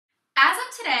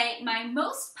today, my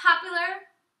most popular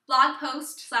blog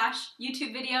post /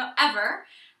 YouTube video ever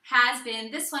has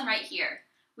been this one right here,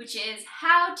 which is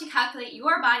how to calculate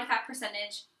your body fat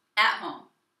percentage at home.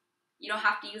 You don't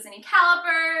have to use any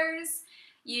calipers,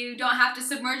 you don't have to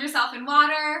submerge yourself in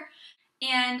water,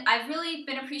 and I've really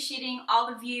been appreciating all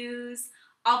the views,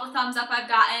 all the thumbs up I've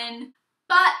gotten,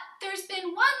 but there's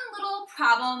been one little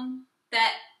problem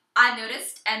that I've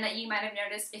noticed and that you might have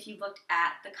noticed if you looked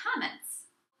at the comments.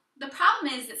 The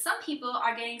problem is that some people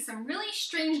are getting some really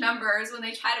strange numbers when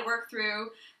they try to work through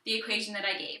the equation that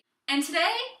I gave. And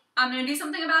today, I'm going to do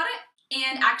something about it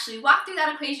and actually walk through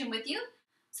that equation with you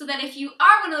so that if you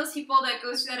are one of those people that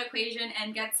goes through that equation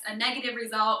and gets a negative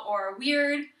result or a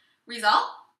weird result,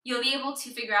 you'll be able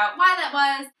to figure out why that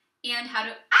was and how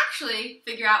to actually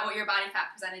figure out what your body fat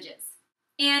percentage is.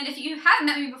 And if you haven't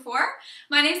met me before,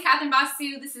 my name is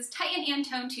Catherine.Basu, this is Tighten and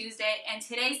Tone Tuesday, and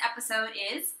today's episode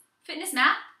is Fitness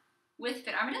Math with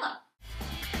Fit Armadillo.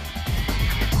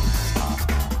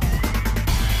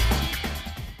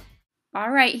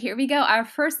 All right, here we go. Our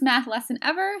first math lesson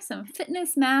ever, some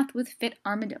fitness math with Fit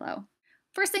Armadillo.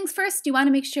 First things first, you want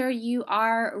to make sure you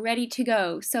are ready to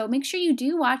go. So make sure you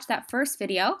do watch that first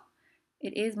video.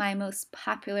 It is my most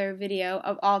popular video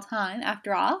of all time,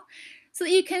 after all, so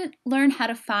that you can learn how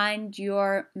to find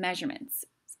your measurements.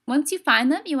 Once you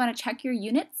find them, you want to check your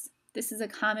units. This is a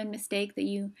common mistake that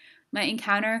you might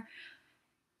encounter.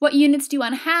 What units do you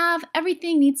want to have?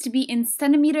 Everything needs to be in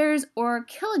centimeters or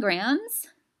kilograms,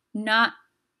 not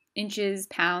inches,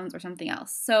 pounds, or something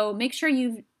else. So make sure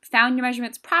you've found your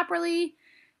measurements properly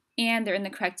and they're in the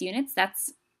correct units.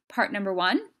 That's part number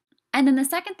one. And then the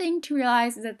second thing to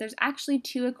realize is that there's actually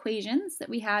two equations that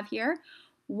we have here.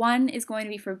 One is going to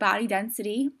be for body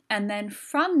density, and then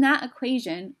from that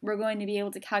equation, we're going to be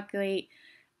able to calculate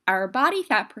our body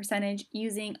fat percentage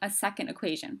using a second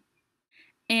equation.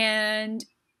 And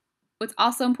what's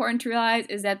also important to realize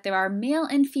is that there are male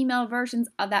and female versions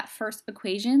of that first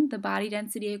equation, the body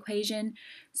density equation.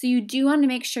 So you do want to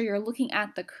make sure you're looking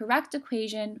at the correct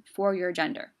equation for your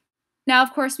gender. Now,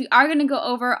 of course, we are going to go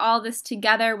over all this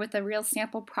together with a real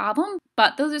sample problem,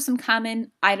 but those are some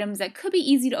common items that could be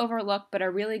easy to overlook but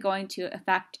are really going to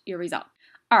affect your result.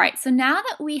 All right, so now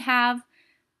that we have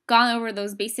gone over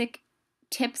those basic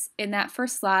tips in that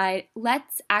first slide,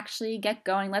 let's actually get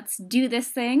going. Let's do this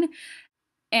thing.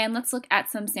 And let's look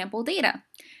at some sample data.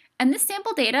 And this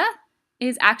sample data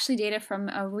is actually data from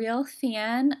a real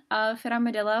fan of Fit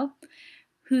Armadillo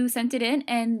who sent it in,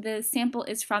 and the sample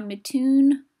is from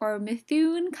Mithun or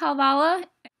Mithun Kalvala.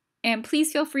 And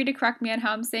please feel free to correct me on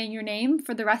how I'm saying your name.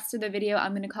 For the rest of the video,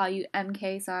 I'm going to call you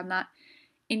MK, so I'm not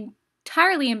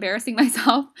entirely embarrassing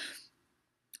myself.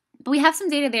 But we have some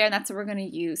data there, and that's what we're going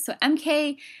to use. So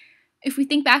MK, if we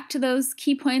think back to those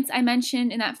key points I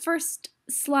mentioned in that first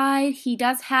slide, he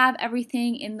does have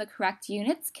everything in the correct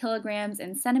units, kilograms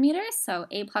and centimeters, so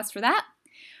A+ for that.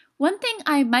 One thing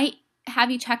I might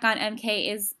have you check on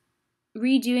MK is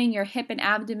redoing your hip and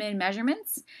abdomen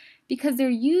measurements because they're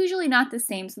usually not the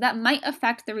same, so that might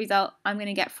affect the result I'm going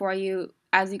to get for you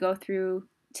as you go through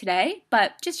today,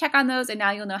 but just check on those and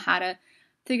now you'll know how to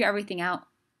figure everything out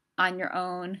on your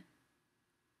own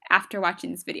after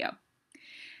watching this video.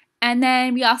 And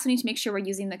then we also need to make sure we're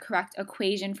using the correct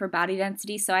equation for body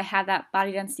density. So I have that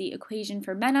body density equation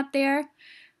for men up there,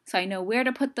 so I know where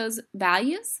to put those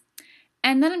values.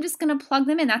 And then I'm just going to plug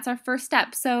them in. That's our first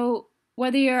step. So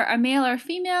whether you're a male or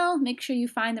female, make sure you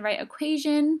find the right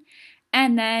equation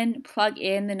and then plug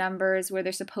in the numbers where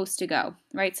they're supposed to go,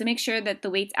 right? So make sure that the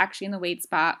weight's actually in the weight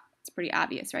spot. It's pretty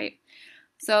obvious, right?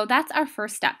 So that's our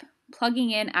first step,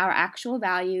 plugging in our actual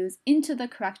values into the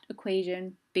correct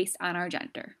equation based on our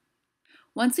gender.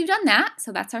 Once we've done that,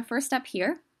 so that's our first step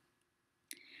here,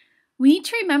 we need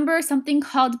to remember something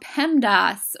called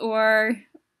PEMDAS, or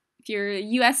if you're a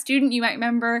US student, you might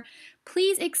remember,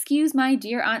 please excuse my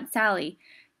dear Aunt Sally.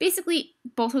 Basically,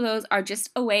 both of those are just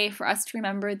a way for us to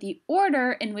remember the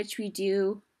order in which we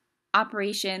do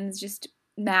operations, just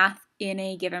math in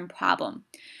a given problem.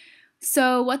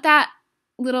 So what that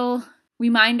little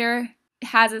reminder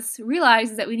has us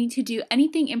realize is that we need to do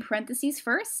anything in parentheses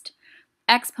first.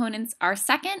 Exponents are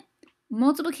second.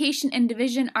 Multiplication and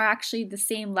division are actually the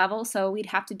same level, so we'd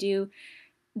have to do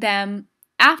them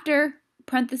after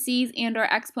parentheses and or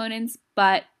exponents,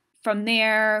 but from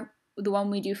there, the one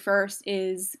we do first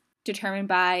is determined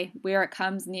by where it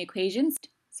comes in the equations.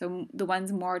 So the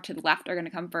ones more to the left are going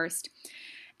to come first.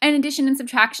 And addition and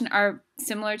subtraction are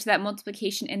similar to that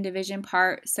multiplication and division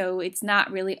part, so it's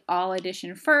not really all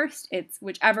addition first. It's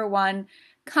whichever one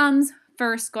comes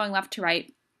first going left to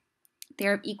right.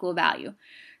 They're of equal value.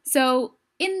 So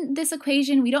in this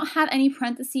equation, we don't have any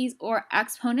parentheses or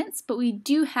exponents, but we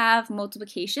do have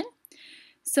multiplication.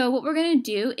 So what we're going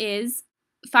to do is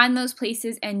find those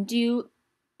places and do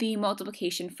the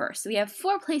multiplication first. So we have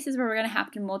 4 places where we're going to have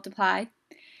to multiply,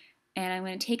 and I'm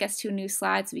going to take us to a new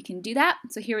slide so we can do that.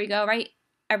 So here we go, right?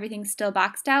 Everything's still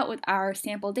boxed out with our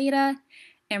sample data,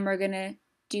 and we're going to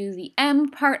do the M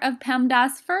part of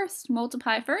PEMDAS first,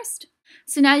 multiply first.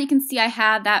 So now you can see I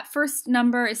have that first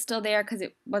number is still there because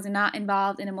it was not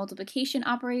involved in a multiplication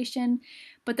operation,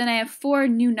 but then I have 4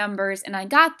 new numbers, and I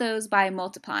got those by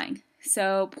multiplying.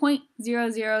 So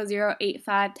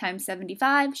 0.00085 times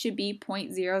 75 should be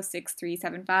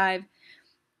 0.06375,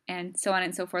 and so on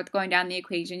and so forth. Going down the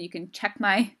equation, you can check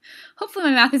hopefully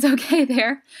my math is okay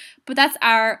there, but that's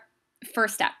our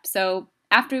first step. So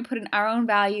after we put in our own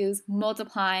values,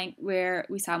 multiplying where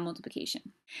we saw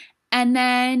multiplication. And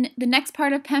then the next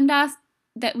part of PEMDAS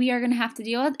that we are going to have to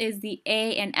deal with is the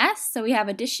A and S. So we have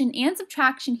addition and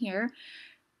subtraction here,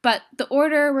 but the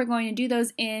order we're going to do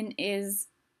those in is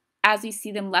as we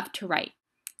see them left to right.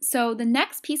 So the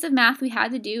next piece of math we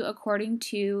had to do according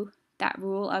to that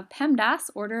rule of PEMDAS,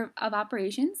 order of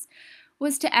operations,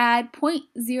 was to add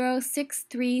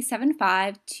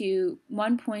 0.06375 to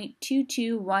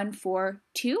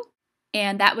 1.22142,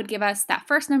 and that would give us that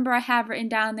first number I have written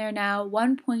down there now,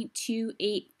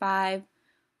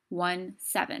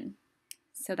 1.28517.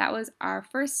 So that was our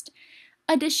first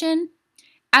addition.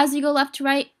 As we go left to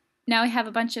right, now we have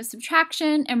a bunch of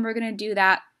subtraction, and we're going to do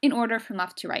that in order from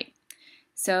left to right.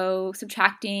 So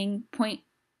subtracting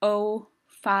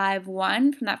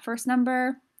 0.051 from that first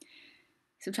number,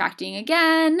 subtracting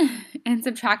again, and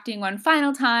subtracting one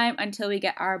final time until we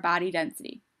get our body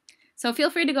density. So feel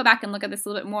free to go back and look at this a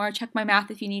little bit more, check my math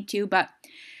if you need to, but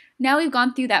now we've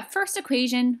gone through that first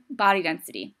equation, body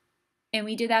density. And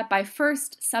we did that by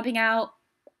first subbing out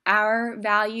our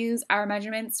values, our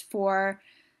measurements for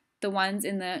the ones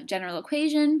in the general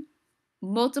equation,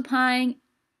 multiplying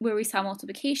where we saw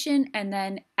multiplication, and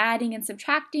then adding and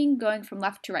subtracting, going from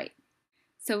left to right.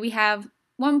 So we have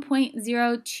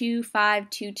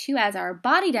 1.02522 as our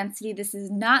body density. This is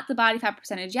not the body fat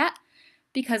percentage yet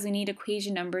because we need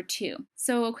equation number 2.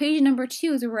 So equation number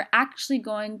 2 is where we're actually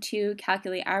going to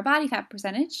calculate our body fat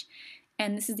percentage,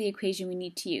 and this is the equation we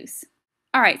need to use.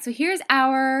 All right, so here's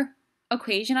our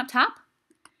equation up top.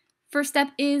 First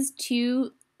step is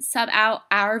to sub out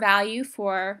our value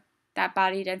for that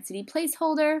body density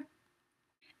placeholder.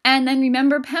 And then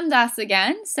remember PEMDAS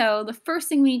again. So the first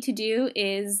thing we need to do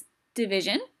is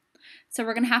division. So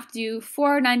we're going to have to do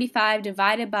 495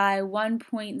 divided by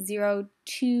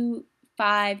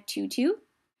 1.02522.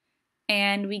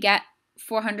 And we get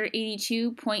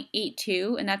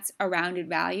 482.82, and that's a rounded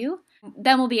value.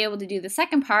 Then we'll be able to do the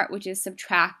second part, which is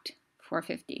subtract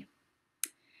 450.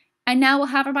 And now we'll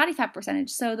have our body fat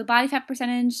percentage. So the body fat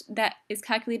percentage that is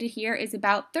calculated here is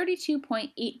about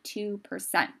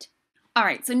 32.82%. All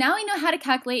right, so now we know how to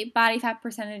calculate body fat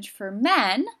percentage for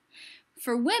men.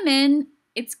 For women,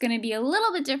 it's going to be a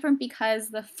little bit different because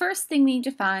the first thing we need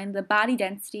to find, the body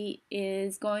density,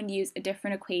 is going to use a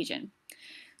different equation.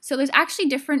 So there's actually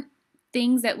different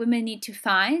things that women need to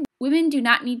find. Women do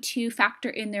not need to factor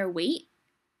in their weight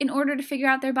in order to figure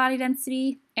out their body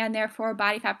density and therefore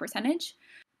body fat percentage.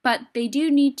 But they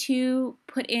do need to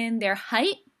put in their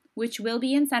height, which will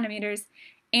be in centimeters,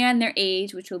 and their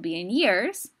age, which will be in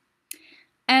years.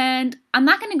 And I'm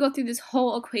not going to go through this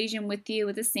whole equation with you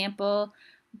with a sample,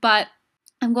 but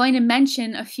I'm going to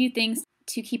mention a few things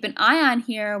to keep an eye on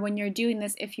here when you're doing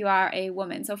this if you are a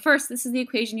woman. So first, this is the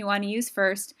equation you want to use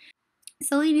first.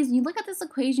 So ladies, when you look at this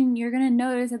equation, you're going to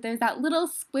notice that there's that little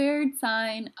squared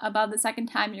sign above the second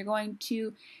time you're going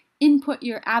to input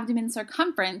your abdomen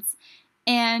circumference.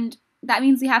 And that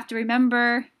means we have to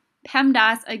remember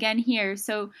PEMDAS again here.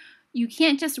 So you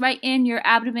can't just write in your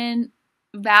abdomen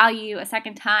value a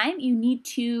second time. You need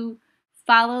to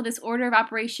follow this order of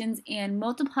operations and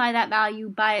multiply that value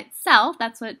by itself.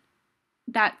 That's what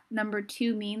that number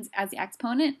 2 means as the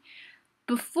exponent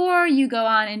before you go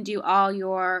on and do all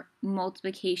your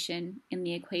multiplication in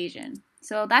the equation.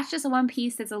 So that's just one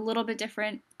piece that's a little bit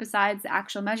different besides the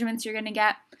actual measurements you're going to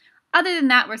get. Other than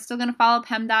that, we're still going to follow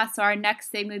PEMDAS, so our next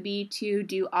thing would be to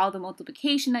do all the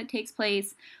multiplication that takes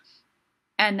place,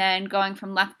 and then going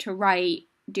from left to right,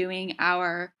 doing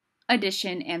our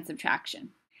addition and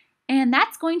subtraction. And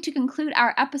that's going to conclude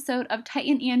our episode of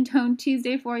Tighten and Tone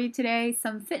Tuesday for you today,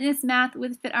 some fitness math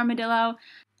with Fit Armadillo.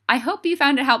 I hope you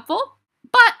found it helpful,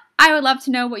 but I would love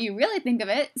to know what you really think of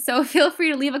it, so feel free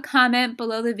to leave a comment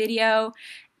below the video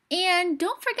And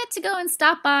don't forget to go and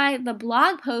stop by the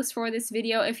blog post for this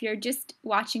video if you're just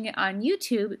watching it on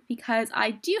YouTube, because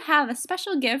I do have a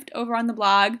special gift over on the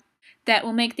blog that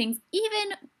will make things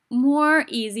even more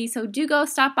easy. So do go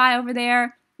stop by over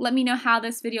there. Let me know how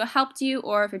this video helped you,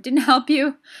 or if it didn't help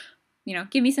you,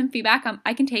 give me some feedback.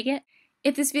 I can take it.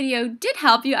 If this video did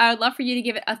help you, I would love for you to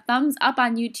give it a thumbs up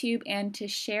on YouTube and to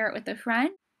share it with a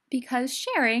friend, because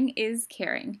sharing is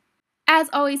caring. As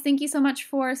always, thank you so much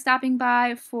for stopping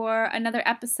by for another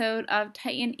episode of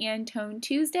Tighten and Tone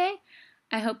Tuesday.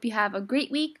 I hope you have a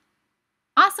great week,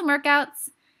 awesome workouts,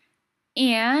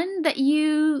 and that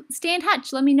you stay in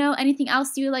touch. Let me know anything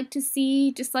else you would like to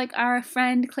see, just like our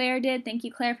friend Claire did. Thank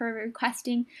you, Claire, for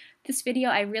requesting this video.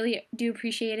 I really do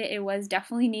appreciate it. It was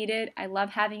definitely needed. I love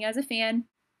having you as a fan.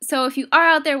 So if you are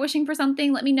out there wishing for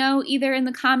something, let me know either in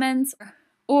the comments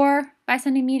or by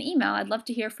sending me an email. I'd love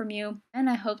to hear from you. And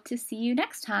I hope to see you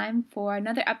next time for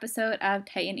another episode of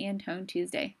Tighten and Tone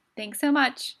Tuesday. Thanks so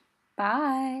much.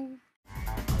 Bye.